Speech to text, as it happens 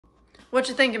What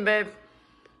you thinking, babe?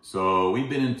 So we've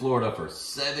been in Florida for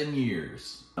 7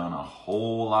 years. Done a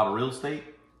whole lot of real estate,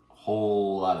 a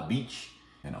whole lot of beach,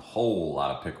 and a whole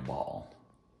lot of pickleball.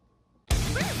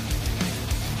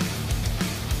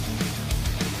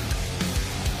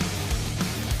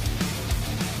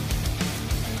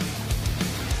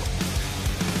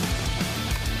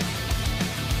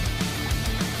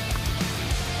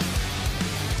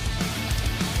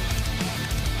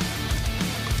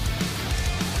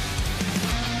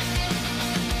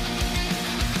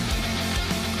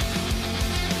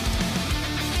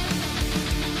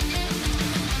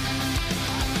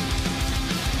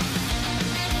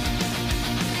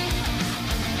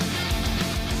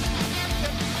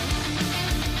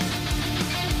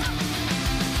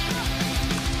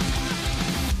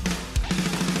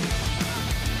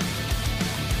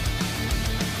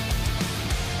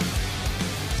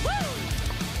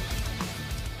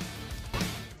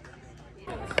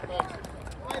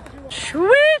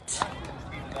 Sweet!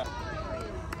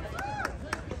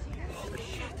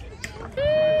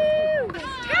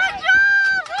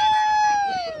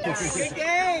 Good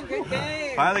game, good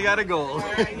game. Finally got a goal.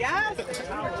 Yes.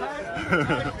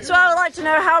 So I would like to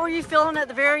know, how were you feeling at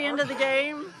the very end of the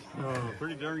game? Oh,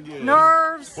 pretty darn good.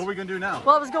 Nerves? What are we gonna do now?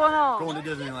 What was going on? Going to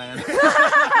Disneyland.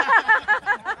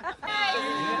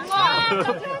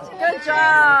 Good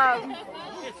job.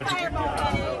 Put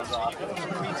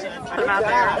them out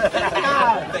there.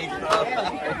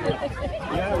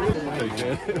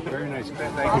 Very nice.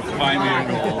 Thank you. Find me a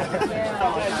goal.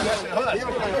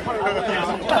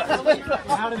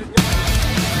 How did it go?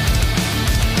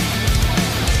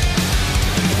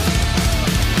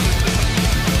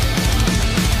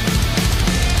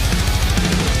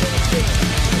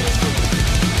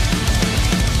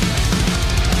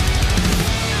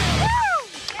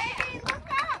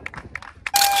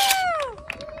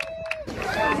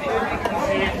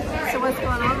 So what's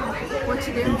going on? What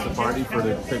you doing? It's a party for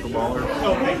the pickleballers,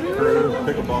 crew,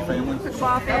 pickleball family.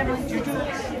 Pickleball family.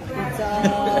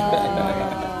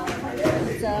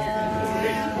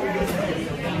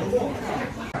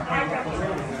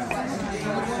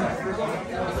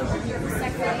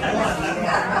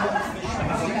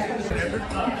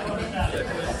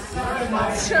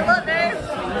 Chill up, babe.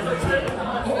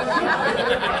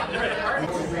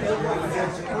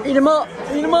 Eat 'em up.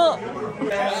 Eat 'em up.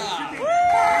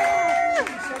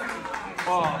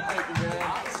 Oh, thank you, man.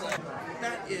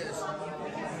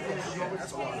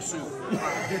 That's a lot of soup.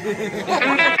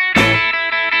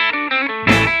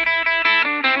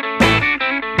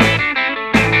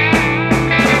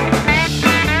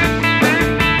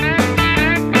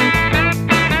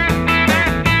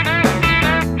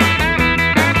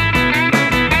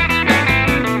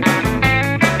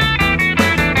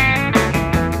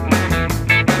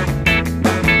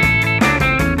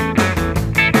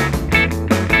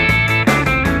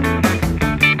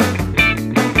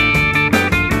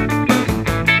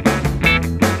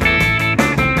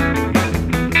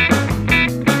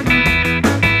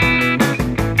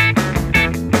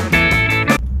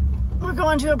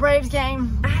 To a Braves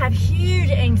game. I have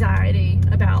huge anxiety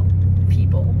about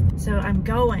people, so I'm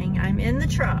in the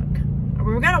truck.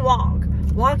 We're gonna walk.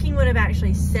 Walking would have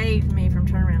actually saved me from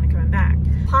turning around and coming back.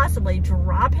 Possibly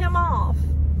drop him off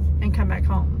and come back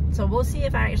home. So we'll see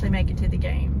if I actually make it to the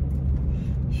game.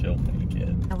 She'll make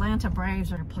it. Atlanta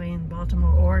Braves are playing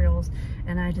Baltimore Orioles,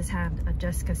 and I just had a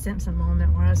Jessica Simpson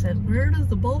moment where I said, where does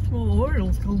the Baltimore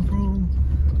Orioles come from?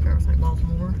 Girl was like,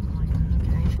 Baltimore. I'm like,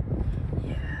 okay.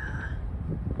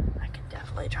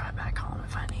 Drive back home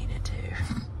if I needed to.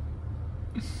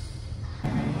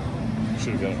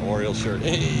 Should have got an Oriole shirt.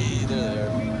 Hey, they're there.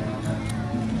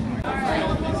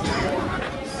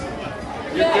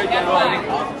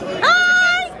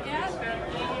 Hi!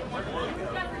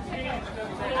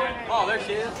 Oh, there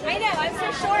she is. I know, I'm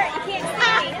so short, you can't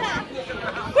see me.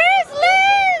 Where's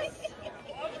Liz?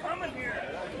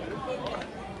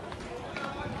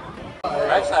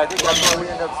 Actually, I think that's where we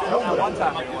ended up sitting at one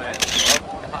time we went.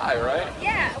 High, right?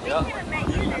 Yeah, we never met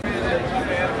you.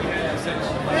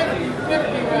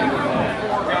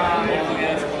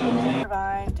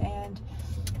 Survived, and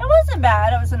it wasn't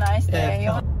bad. It was a nice day.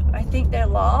 I think they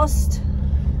lost.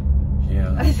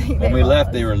 Yeah. I think when we lost.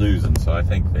 left, they were losing, so I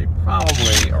think they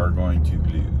probably are going to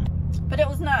lose. But it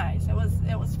was nice. It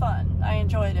was fun. I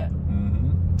enjoyed it.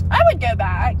 Mm-hmm. I would go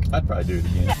back. I'd probably do it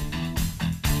again. Yeah.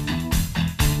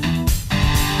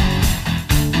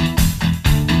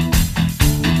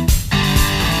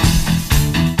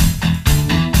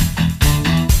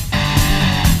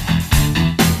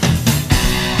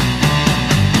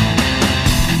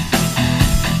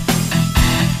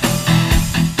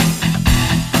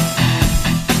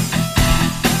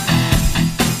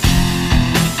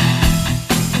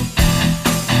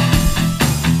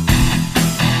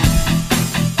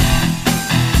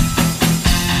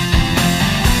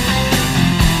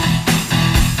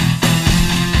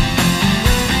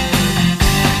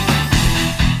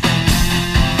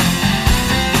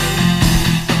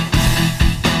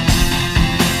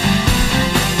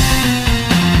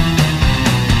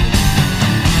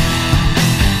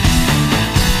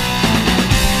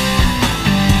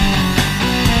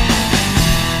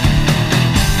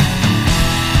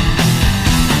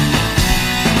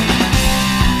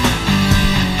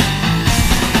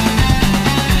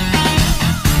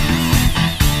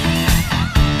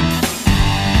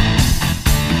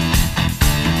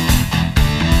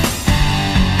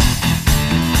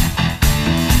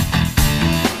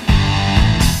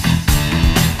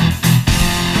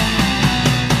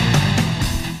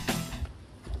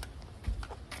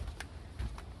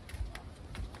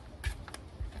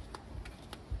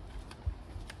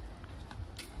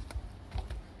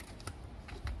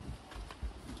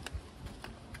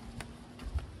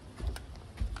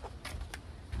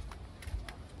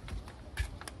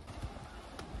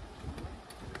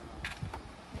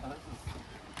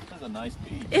 is a nice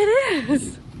beach. It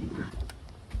is.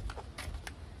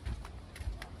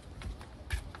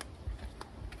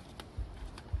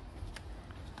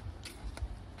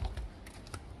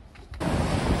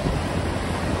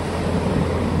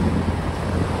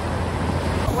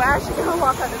 We're actually going to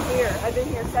walk on the pier. I've been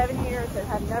here 7 years and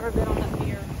have never been on the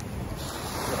pier.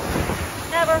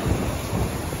 Never.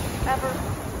 Ever.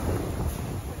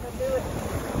 I'm going to do it.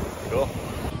 Cool.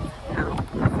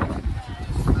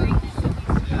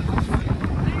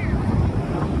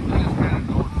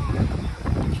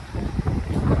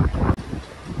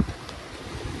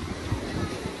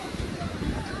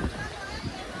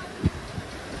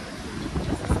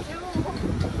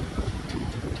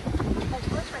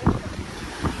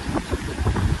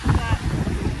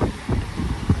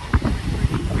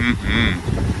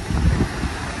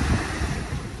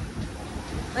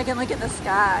 I can look at the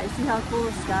sky. See how cool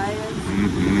the sky is?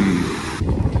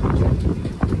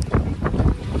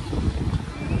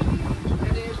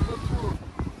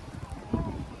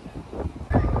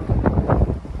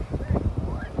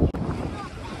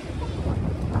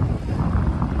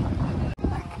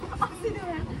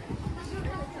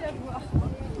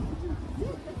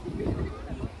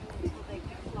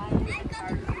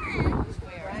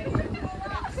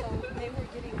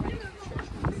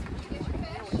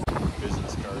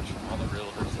 Business cards from all the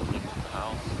realtors that live in the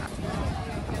house.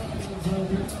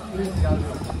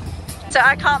 So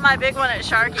I caught my big one at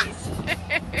Sharky's.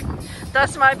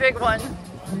 That's my big one.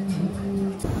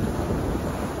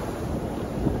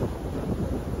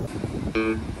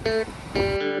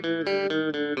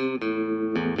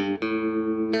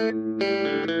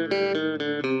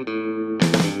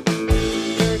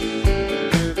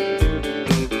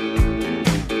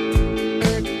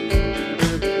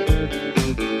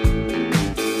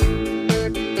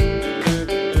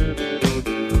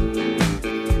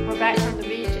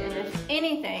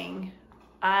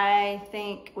 I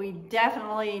think we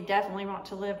definitely want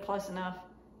to live close enough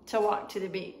to walk to the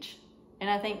beach. And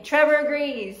I think Trevor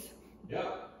agrees.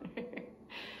 Yep.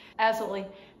 Absolutely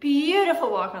beautiful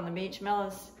walk on the beach.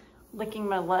 Mella's licking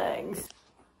my legs.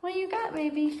 What you got,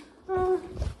 baby? Oh.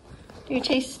 Do you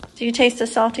taste the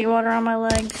salty water on my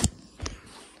legs?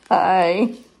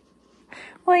 Hi.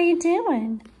 What are you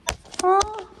doing?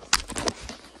 Oh.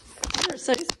 You're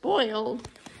so spoiled.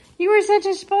 You were such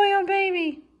a spoiled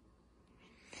baby.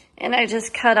 And I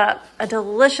just cut up a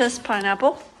delicious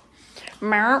pineapple.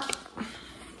 Merp.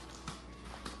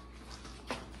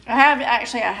 I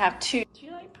have two. Do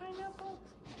you like pineapple?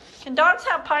 Can dogs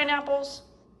have pineapples?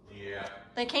 Yeah.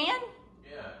 They can?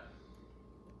 Yeah.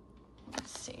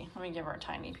 Let's see. Let me give her a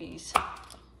tiny piece.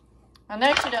 I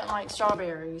know she doesn't like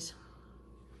strawberries.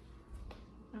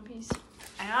 No piece.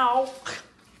 Ow.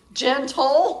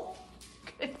 Gentle.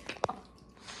 Good God.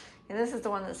 Yeah, this is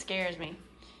the one that scares me.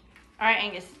 All right,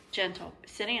 Angus. Gentle.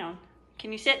 Sit down.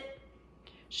 Can you sit?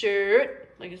 Sure.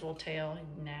 Look at his little tail.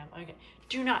 No. Okay.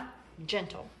 Do not.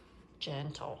 Gentle.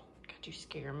 Gentle. God, you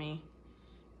scare me.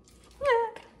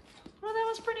 Yeah. Well, that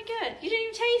was pretty good. You didn't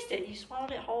even taste it. You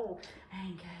swallowed it whole.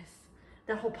 Angus.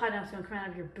 That whole pineapple's going to come out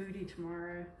of your booty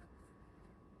tomorrow.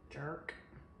 Jerk.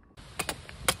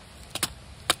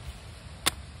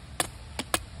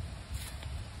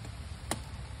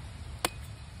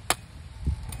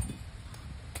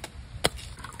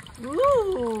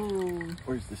 Ooh.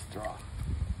 Where's the straw?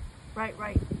 Right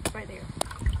there.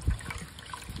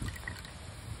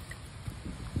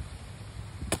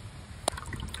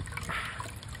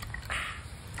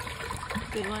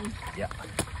 Good one. Yeah.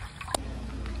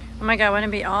 Oh my God,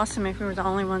 wouldn't it be awesome if we were the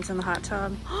only ones in the hot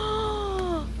tub?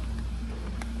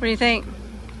 What do you think?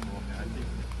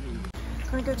 I'm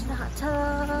gonna go to the hot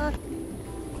tub.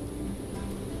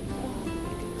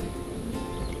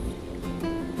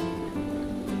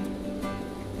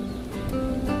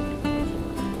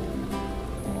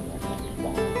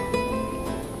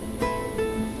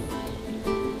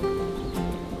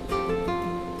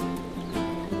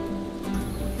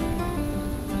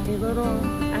 A little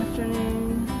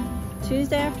afternoon,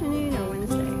 Tuesday afternoon or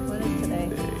Wednesday? What is today?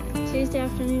 Tuesday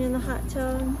afternoon in the hot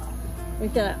tub.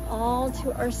 We've got it all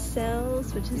to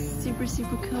ourselves, which is super,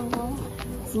 super cool.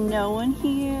 There's no one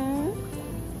here.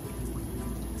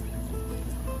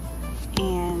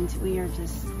 And we are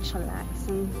just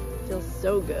chillaxing. Feels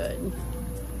so good.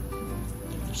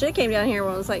 Should have came down here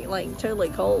when it was like totally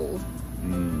cold.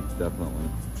 Definitely.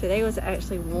 Today was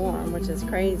actually warm, which is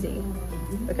crazy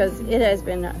because it has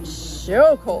been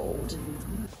so cold.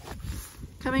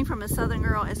 Coming from a southern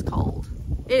girl, it's cold.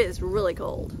 It is really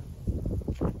cold.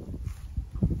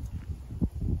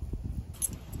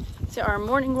 So our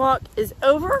morning walk is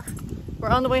over. We're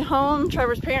on the way home.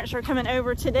 Trevor's parents are coming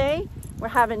over today We're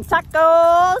having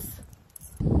tacos.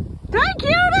 Hi,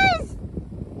 cuties!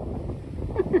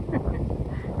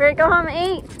 Ready to go home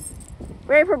and eat?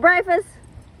 Ready for breakfast?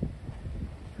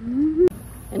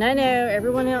 And I know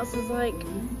everyone else is like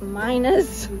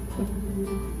minus,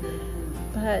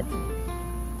 but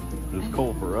It's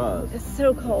cold for us. it's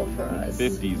so cold for us.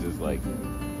 50s is like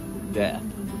death.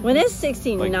 When it's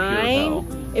 69, Like pure hell.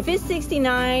 if it's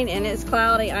 69 and it's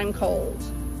cloudy, I'm cold.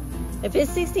 If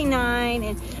it's 69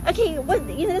 and, okay, what,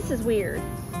 you know, this is weird.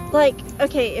 Like,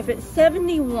 okay, if it's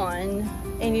 71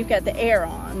 and you've got the air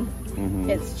on,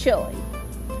 it's chilly.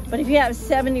 But if you have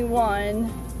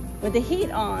 71 with the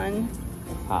heat on,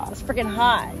 Hot. it's freaking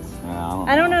hot.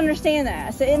 I I don't understand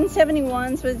that. So isn't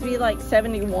 71 supposed to be like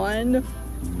 71?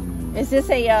 Is this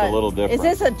a, It's a little different. is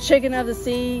this a chicken of the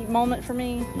sea moment for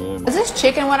me? Is this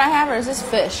chicken what I have, or is this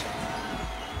fish?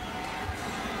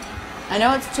 I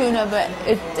know it's tuna, but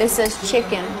it says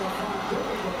chicken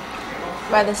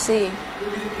by the sea.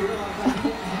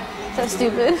 Is that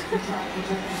stupid?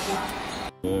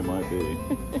 Yeah, it might be.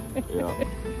 Yeah. I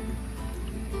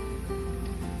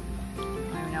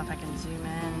don't even know if I can zoom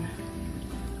in.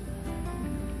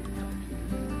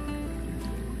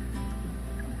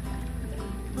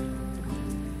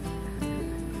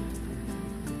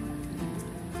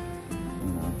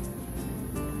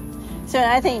 So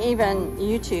I think even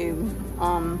YouTube,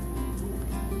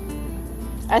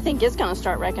 I think it's going to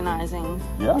start recognizing.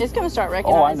 Yeah. It's going to start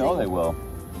recognizing. Oh, I know they will.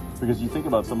 Because you think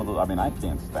about some of those, I mean, I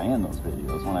can't stand those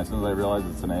videos. As soon as I realize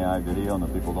it's an AI video and the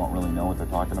people don't really know what they're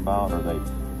talking about,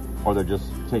 or they're just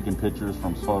taking pictures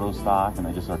from photo stock and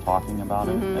they just are talking about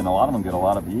it. And a lot of them get a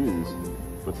lot of views.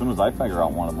 But as soon as I figure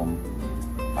out one of them,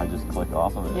 I just click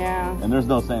off of it. Yeah. And there's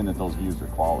no saying that those views are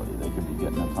quality. They could be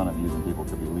getting a ton of views and people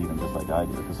could be leaving just like I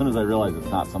do. As soon as I realize it's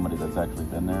not somebody that's actually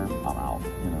been there, I'm out,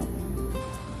 you know.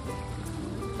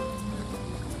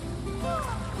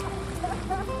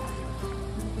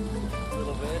 A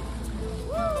little bit.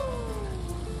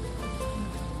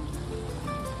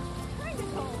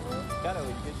 Kind of,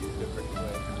 we could use it pretty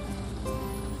quick.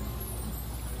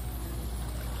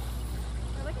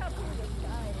 Look how cool the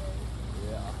sky is.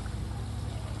 Yeah.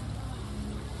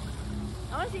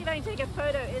 I want to see if I can take a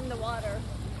photo in the water.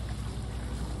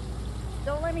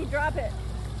 Don't let me drop it.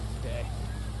 Okay.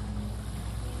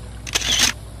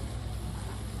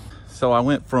 So I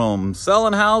went from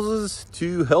selling houses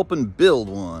to helping build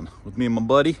one with me and my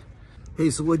buddy. Hey,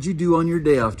 so what'd you do on your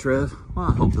day off, Trev?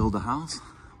 Well, I helped build a house.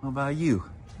 What about you?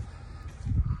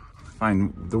 I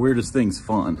find the weirdest things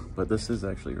fun, but this is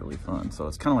actually really fun. So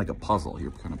it's kind of like a puzzle.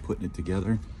 You're kind of putting it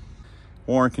together.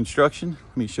 Warren Construction,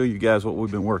 let me show you guys what we've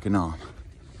been working on.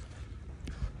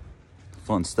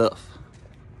 Fun stuff.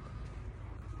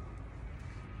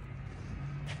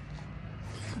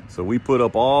 So we put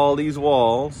up all these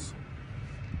walls.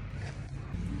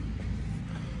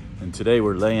 And today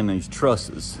we're laying these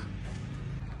trusses.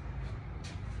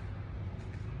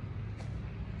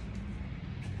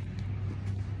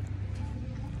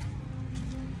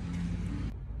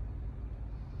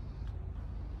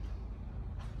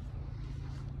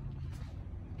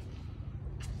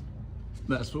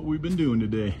 That's what we've been doing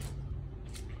today.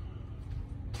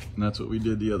 And that's what we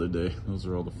did the other day. Those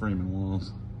are all the framing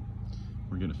walls.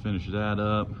 We're gonna finish that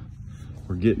up.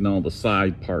 We're getting all the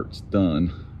side parts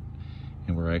done.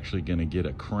 And we're actually gonna get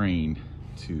a crane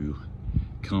to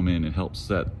come in and help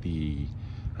set the,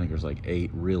 I think there's like 8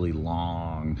 really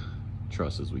long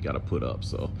trusses we gotta put up.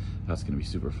 So that's gonna be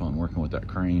super fun working with that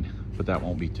crane. But that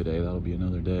won't be today, that'll be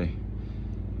another day.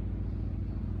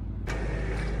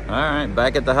 All right,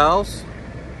 back at the house.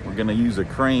 We're gonna use a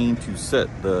crane to set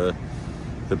the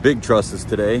big trusses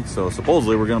today. So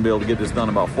supposedly we're gonna be able to get this done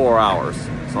in about 4 hours.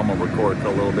 So I'm gonna record it a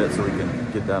little bit so we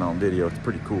can get that on video. It's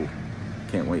pretty cool.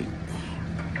 Can't wait.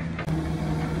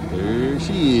 There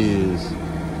she is.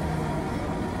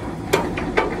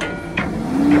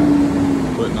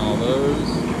 Putting all those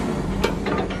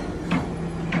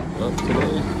up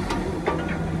today.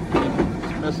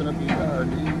 It's messing up your yard,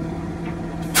 dude.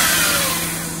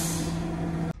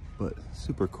 But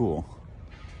super cool.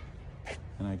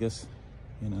 And I guess,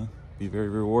 you know, be very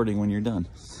rewarding when you're done.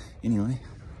 Anyway,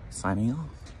 signing off.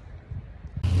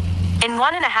 In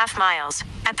 1.5 miles,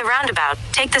 at the roundabout,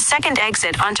 take the second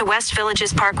exit onto West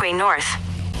Villages Parkway North.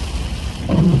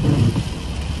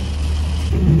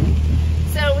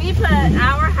 So we put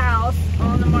our house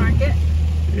on the market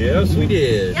Yes, we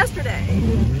did. yesterday.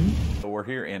 So we're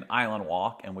here in Island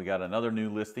Walk and we got another new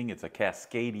listing. It's a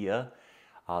Cascadia.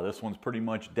 This one's pretty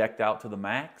much decked out to the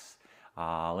max.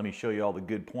 Let me show you all the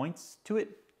good points to it.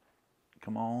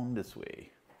 Come on this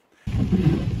way.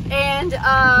 And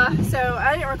so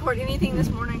I didn't record anything this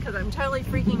morning because I'm totally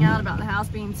freaking out about the house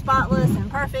being spotless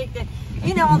and perfect. And,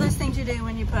 you know, all those things you do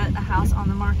when you put a house on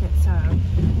the market. So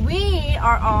we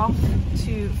are off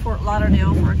to Fort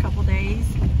Lauderdale for a couple days.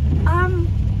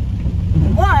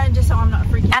 One, just so I'm not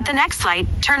freaking out. At the next light,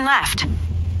 turn left.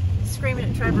 Screaming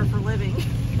at Trevor for living.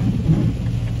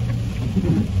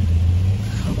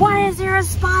 Why is there a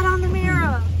spot on the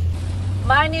mirror?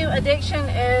 My new addiction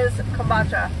is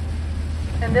kombucha.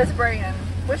 And this brand,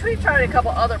 which we've tried a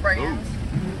couple other brands.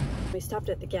 We stopped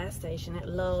at the gas station at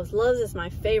Love's. Love's is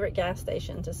my favorite gas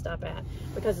station to stop at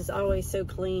because it's always so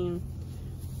clean.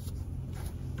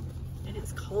 And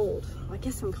it's cold. I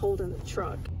guess I'm cold in the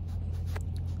truck.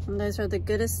 And those are the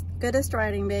goodest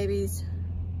riding babies.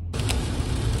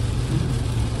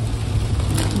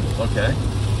 Okay.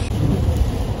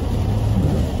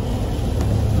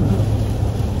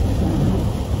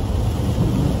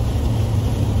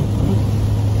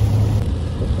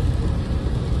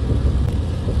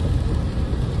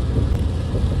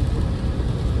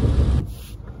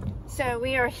 So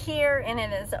we are here and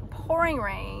it is pouring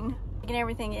rain, getting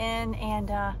everything in, and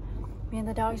me and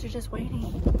the dogs are just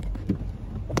waiting.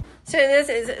 So this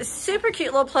is a super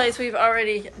cute little place. We've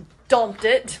already dumped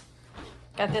it.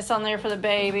 Got this on there for the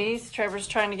babies. Trevor's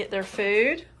trying to get their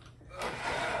food.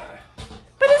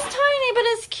 But it's tiny, but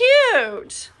it's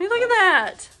cute. Look at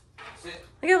that.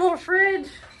 Look at a little fridge.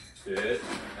 Sit.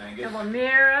 A little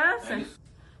mirror.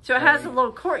 So it has a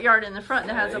little courtyard in the front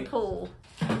that has a pool.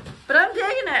 But I'm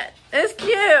digging it. It's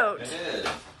cute. It is.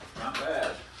 Not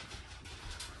bad.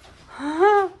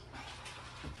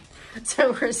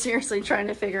 So we're seriously trying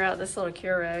to figure out this little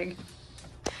Keurig.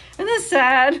 Isn't this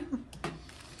sad?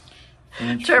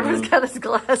 Trevor's got his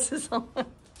glasses on.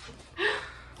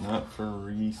 Not for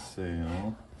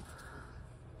resale.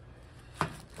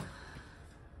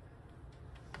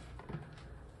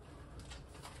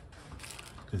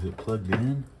 Is it plugged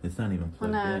in? It's not even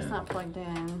plugged in. No, it's not plugged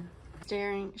in.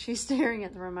 She's staring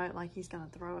at the remote like he's gonna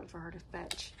throw it for her to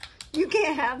fetch. You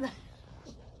can't have that.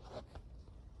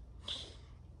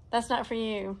 That's not for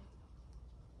you.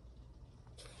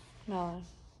 Mellow.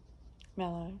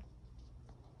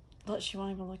 Look, she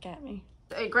won't even look at me.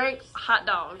 A great hot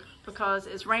dog because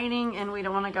it's raining and we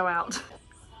don't want to go out.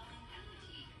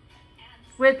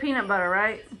 With peanut butter,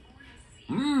 right?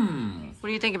 Mmm. What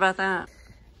do you think about that?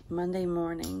 Monday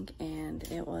morning and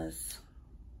it was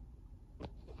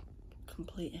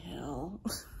complete hell.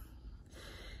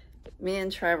 Me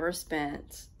and Trevor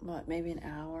spent, what, maybe an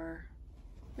hour,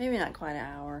 maybe not quite an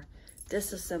hour,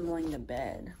 disassembling the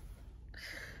bed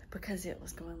because it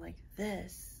was going like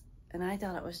this. And I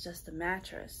thought it was just the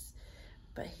mattress,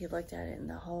 but he looked at it and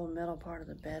the whole middle part of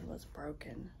the bed was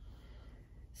broken.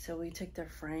 So we took the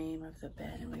frame of the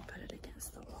bed and we put it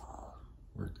against the wall.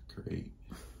 Worked great.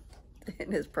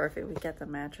 It is perfect. We got the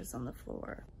mattress on the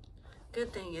floor.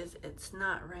 Good thing is it's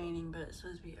not raining, but it's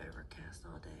supposed to be overcast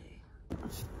all day.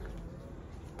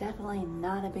 Definitely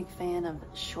not a big fan of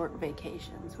short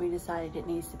vacations. We decided it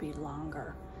needs to be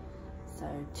longer. So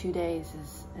 2 days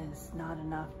is not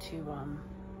enough to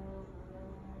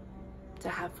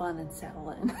have fun and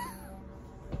settle in.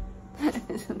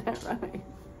 Isn't that right?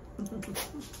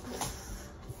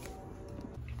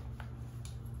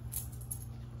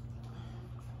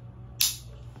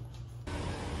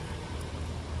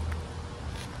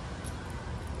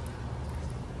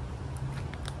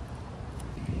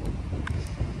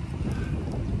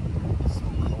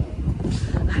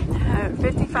 I know,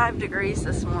 55 degrees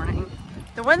this morning.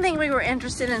 The one thing we were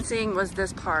interested in seeing was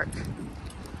this park.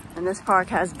 And this park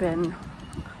has been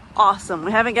awesome.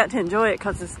 We haven't got to enjoy it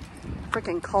because it's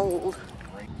freaking cold.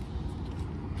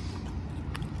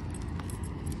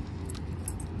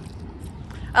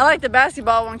 I like the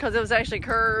basketball one because it was actually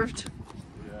curved.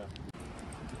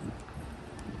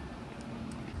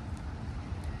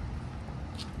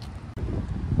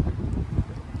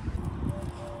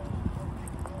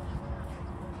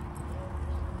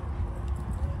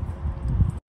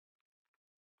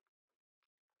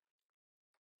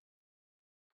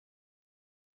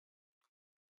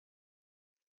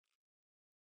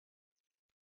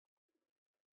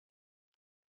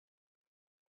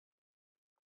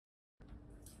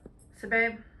 So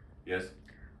babe, Yes?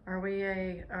 are we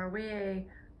a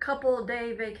couple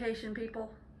day vacation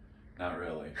people? Not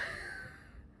really.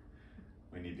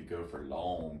 We need to go for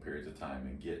long periods of time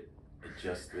and get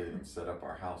adjusted and set up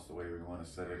our house the way we want to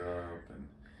set it up and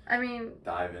I mean,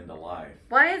 dive into life.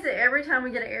 why is it every time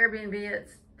we get an Airbnb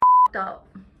it's up?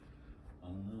 I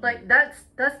don't know. Like that's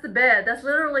the bed. That's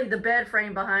literally the bed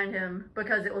frame behind him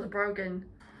because it was broken.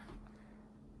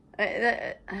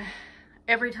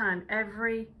 Every time,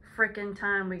 every freaking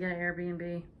time we get an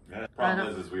Airbnb. The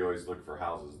problem is we always look for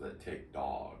houses that take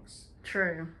dogs.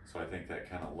 True. So I think that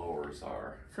kind of lowers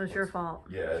our... So it's your fault.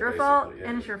 Yeah, it's your fault,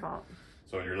 and it's your fault.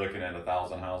 So when you're looking at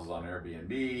 1,000 houses on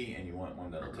Airbnb and you want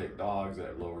one that'll take dogs,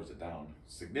 that lowers it down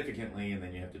significantly, and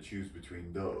then you have to choose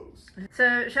between those.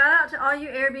 So shout out to all you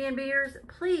Airbnbers.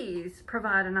 Please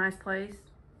provide a nice place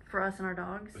for us and our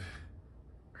dogs.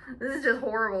 This is just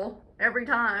horrible every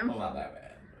time. Well, not that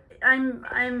bad.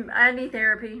 I need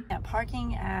therapy. Yeah,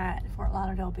 parking at Fort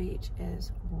Lauderdale Beach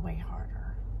is way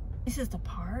harder. This is the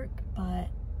park, but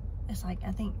it's like,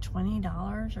 I think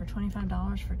 $20 or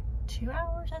 $25 for 2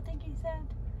 hours, I think he said.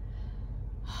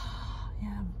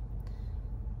 Yeah.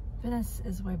 Venice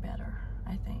is way better,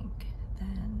 I think,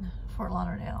 than Fort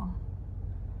Lauderdale.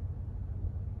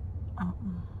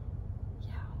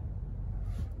 Yeah.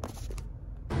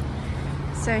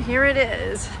 So here it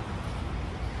is.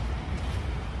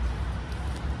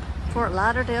 Fort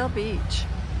Lauderdale Beach.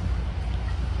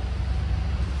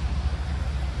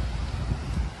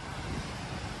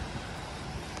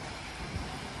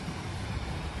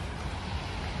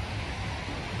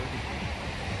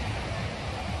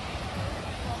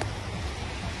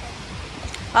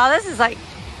 Oh, this is like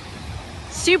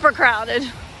super crowded.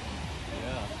 Yeah.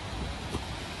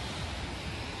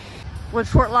 Would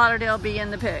Fort Lauderdale be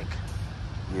in the pick?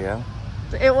 Yeah.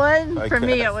 It would? For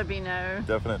me, guess. it would be no.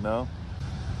 Definite no.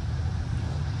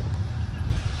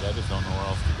 Yeah, I just don't know where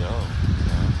else to go.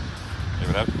 Yeah. It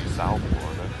would have to be South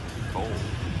Florida. It'd be cold.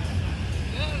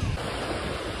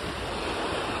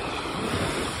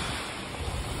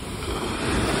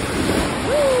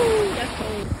 Woo! That's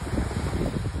cold.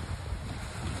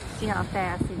 See how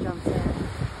fast he jumps in.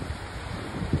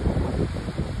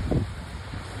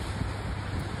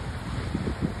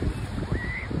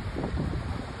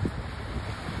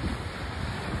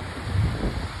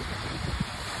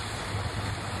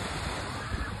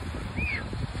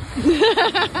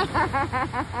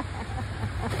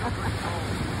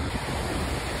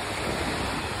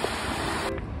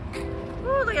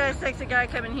 Ooh, look at that sexy guy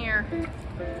coming here.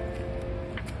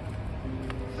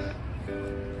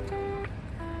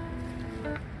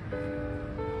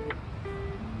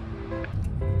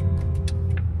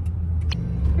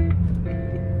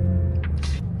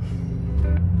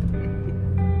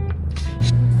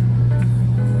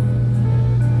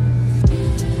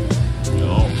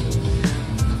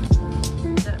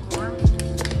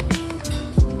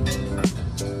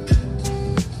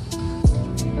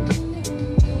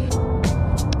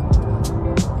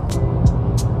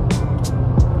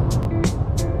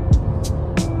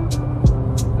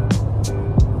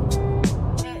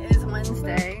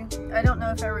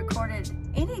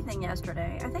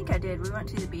 Yesterday. I think I did. We went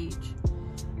to the beach.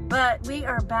 But we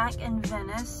are back in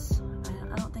Venice.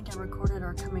 I don't think I recorded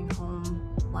our coming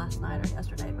home last night or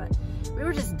yesterday, but we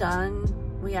were just done.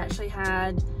 We actually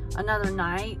had another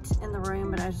night in the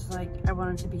room, but I was just like, I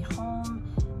wanted to be home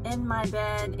in my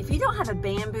bed. If you don't have a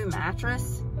bamboo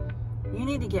mattress, you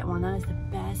need to get one. That is the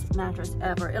best mattress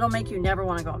ever. It'll make you never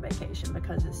want to go on vacation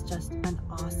because it's just an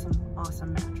awesome,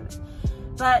 awesome mattress.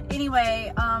 But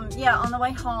anyway, yeah, on the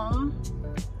way home,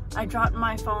 I dropped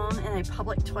my phone in a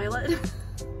public toilet.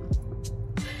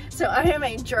 So I am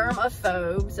a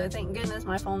germaphobe, so thank goodness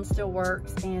my phone still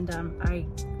works. And I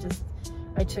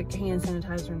took hand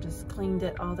sanitizer and just cleaned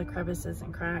it, all the crevices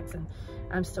and cracks, and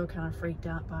I'm still kind of freaked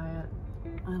out by it.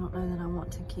 I don't know that I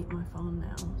want to keep my phone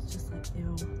now. It's just like,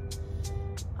 ew.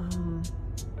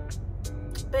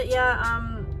 But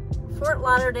yeah, Fort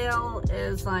Lauderdale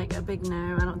is like a big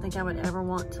no. I don't think I would ever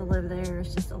want to live there.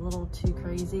 It's just a little too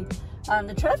crazy.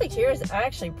 The traffic here is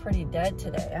actually pretty dead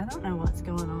today. I don't know what's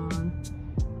going on.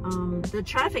 The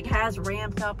traffic has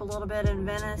ramped up a little bit in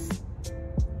Venice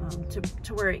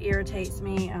to where it irritates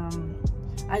me.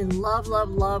 I love,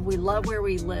 we love where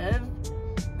we live.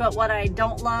 But what I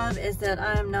don't love is that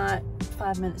I'm not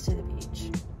 5 minutes to the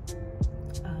beach.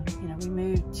 You know, we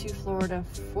moved to Florida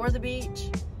for the beach.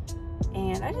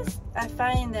 And I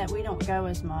find that we don't go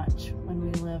as much when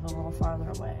we live a little farther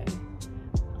away.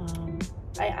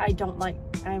 I don't like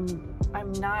to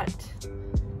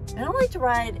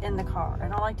ride in the car. I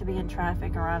don't like to be in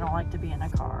traffic, or I don't like to be in a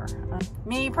car.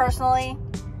 Me personally,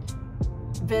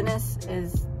 Venice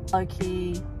is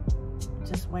low-key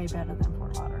just way better than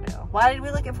Fort Lauderdale. Why did we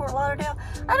look at Fort Lauderdale?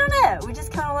 I don't know. We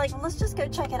just kind of like, let's just go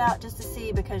check it out just to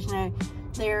see, because, you know,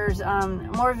 there's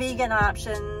more vegan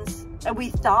options. And we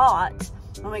thought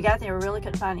when we got there, we really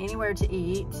couldn't find anywhere to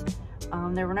eat.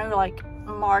 There were no like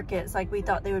markets. Like we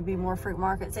thought there would be more fruit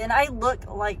markets. And I look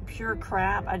like pure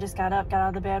crap. I just got out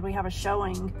of the bed. We have a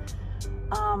showing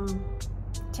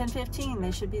 10:15.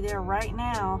 They should be there right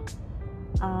now.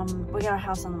 We got our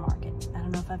house on the market. I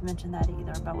don't know if I've mentioned that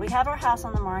either, but we have our house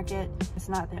on the market. It's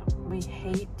not that we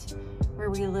hate where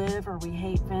we live or we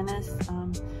hate Venice.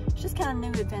 It's just kind of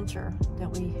new adventure that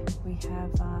we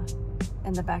have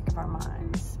in the back of our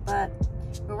minds. But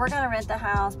we were going to rent the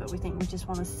house, but we think we just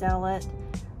want to sell it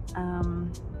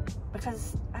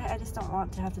because I just don't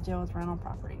want to have to deal with rental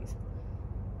properties.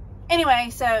 Anyway,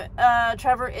 so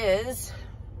Trevor is,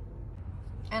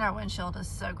 and our windshield is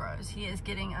so gross. He is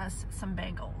getting us some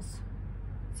bagels.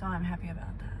 So I'm happy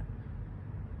about that.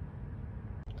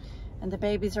 And the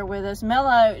babies are with us. Mello,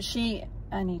 I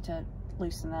need to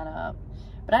loosen that up.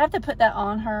 But I have to put that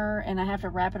on her and I have to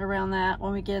wrap it around that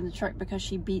when we get in the truck because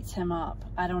she beats him up.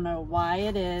 I don't know why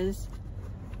it is.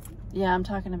 Yeah, I'm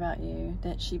talking about you.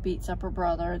 That she beats up her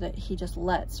brother, that he just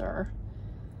lets her.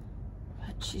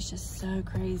 But she's just so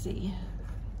crazy.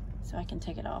 So I can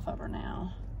take it off of her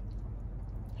now.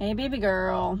 Hey, baby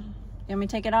girl. You want me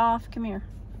to take it off? Come here.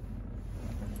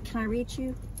 Can I reach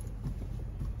you?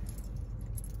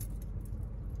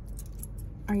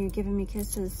 Are you giving me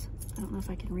kisses? I don't know if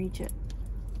I can reach it.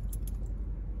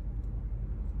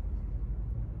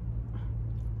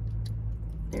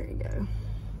 There you go.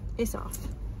 It's off.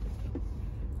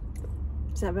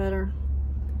 Is that better?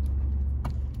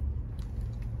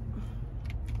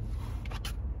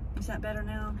 Is that better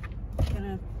now?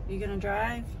 You gonna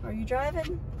drive? Are you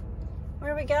driving?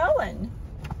 Where are we going?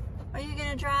 Are you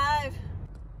gonna drive?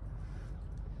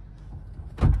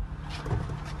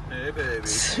 Hey, baby.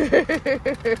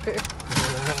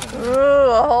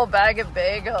 Ooh, a whole bag of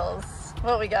bagels.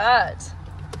 What we got?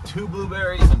 2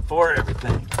 blueberries and 4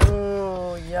 everything.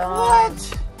 Ooh, yum.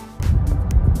 What?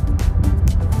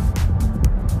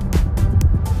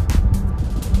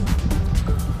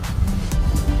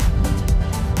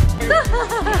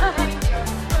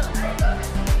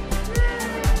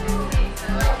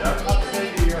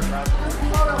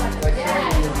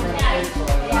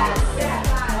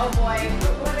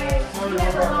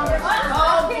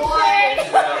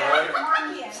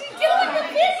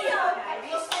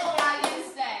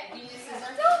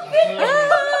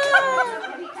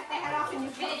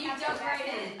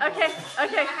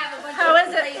 Okay. How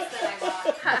is it?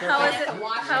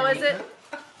 How is it?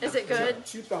 Is it good?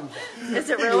 Is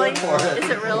it really? Is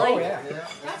it really? Oh, yeah.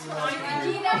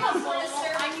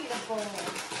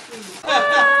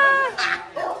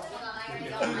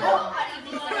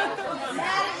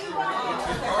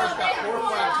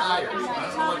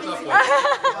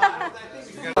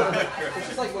 It's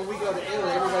just like when we go to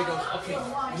Italy, everybody goes, okay,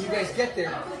 when you guys get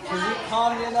there, can you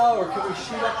come, you know, or can we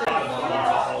shoot up there?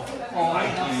 Oh, I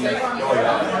say, he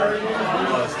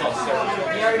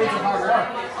already did some hard work.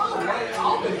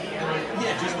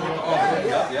 Yeah, just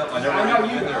yep. I know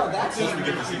you've been there. That's just to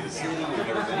get to see the city.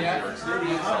 Yeah.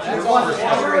 There's all the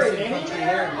racing country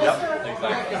there. Yep,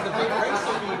 exactly. Because the big race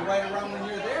will be right around when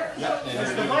you're there. Yep.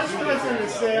 The vice president of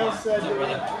sales said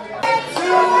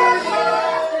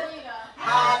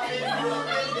Happy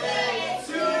moving day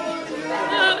to you.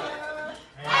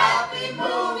 Happy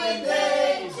moving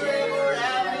day, Trevor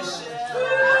and Michele.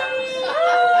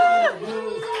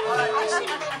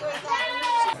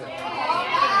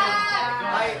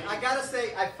 I gotta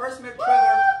say, I first met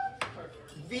Trevor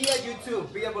via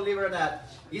YouTube, believe it or not.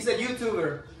 He's a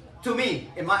YouTuber to me,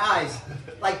 in my eyes.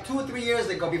 Like 2 or 3 years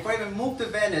ago, before I even moved to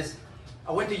Venice,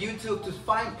 I went to YouTube to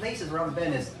find places around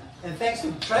Venice. And thanks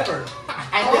to Trevor,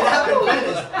 I ended up in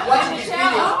Venice watching these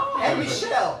videos. And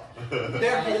Michelle.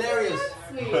 They're hilarious.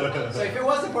 So if it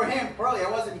wasn't for him, probably I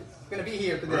wasn't going to be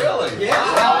here today. Really? Yeah.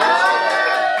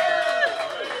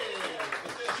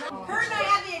 Her and I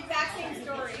had the exact same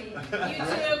story.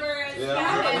 YouTubers,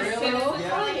 Yeah. Venice, Yeah.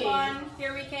 21,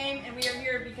 here we came, and we are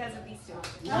here because of these two.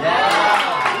 I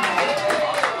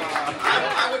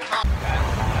would call.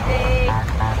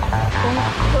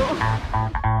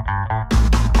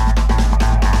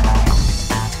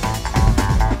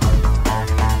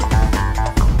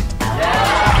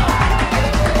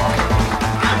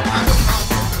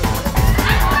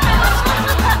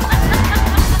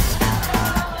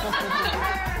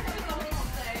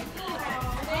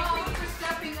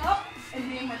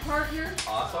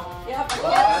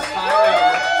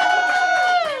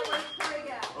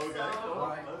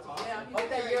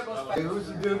 who's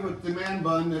the dude with the man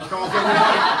bun that calls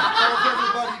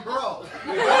everybody bro?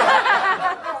 So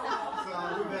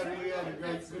we had a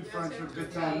great, good friendship,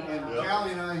 good time. And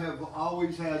Callie and I have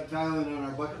always had Thailand on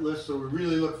our bucket list, so we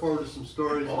really look forward to some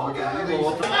stories.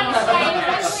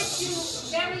 I wish you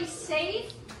very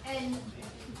safe and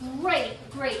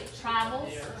great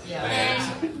travels.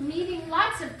 And meeting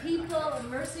lots of people,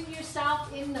 immersing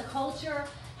yourself in the culture,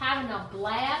 having a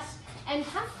blast. And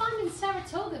have fun in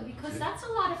Saratoga because that's a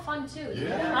lot of fun too.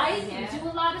 Yeah. Right? You do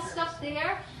a lot of stuff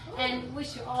there and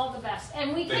wish you all the best.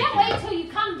 And we can't wait till you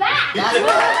come back.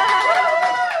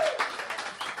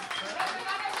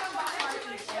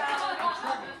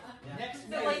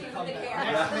 The lady with the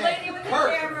camera. The lady with the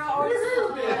camera.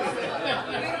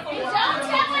 Don't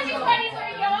tell anybody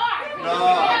where you are.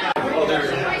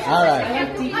 All right.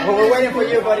 Well, we're waiting for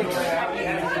you, buddy.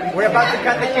 We're about to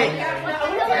cut the cake.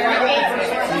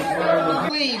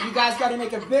 Please, you guys got to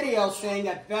make a video saying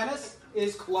that Venice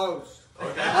is closed.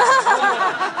 We're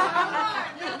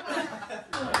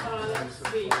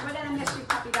gonna miss you,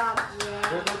 puppy dog.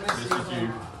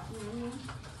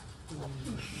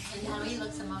 And now he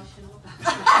looks emotional.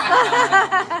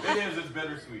 It is. It's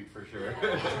bittersweet for sure.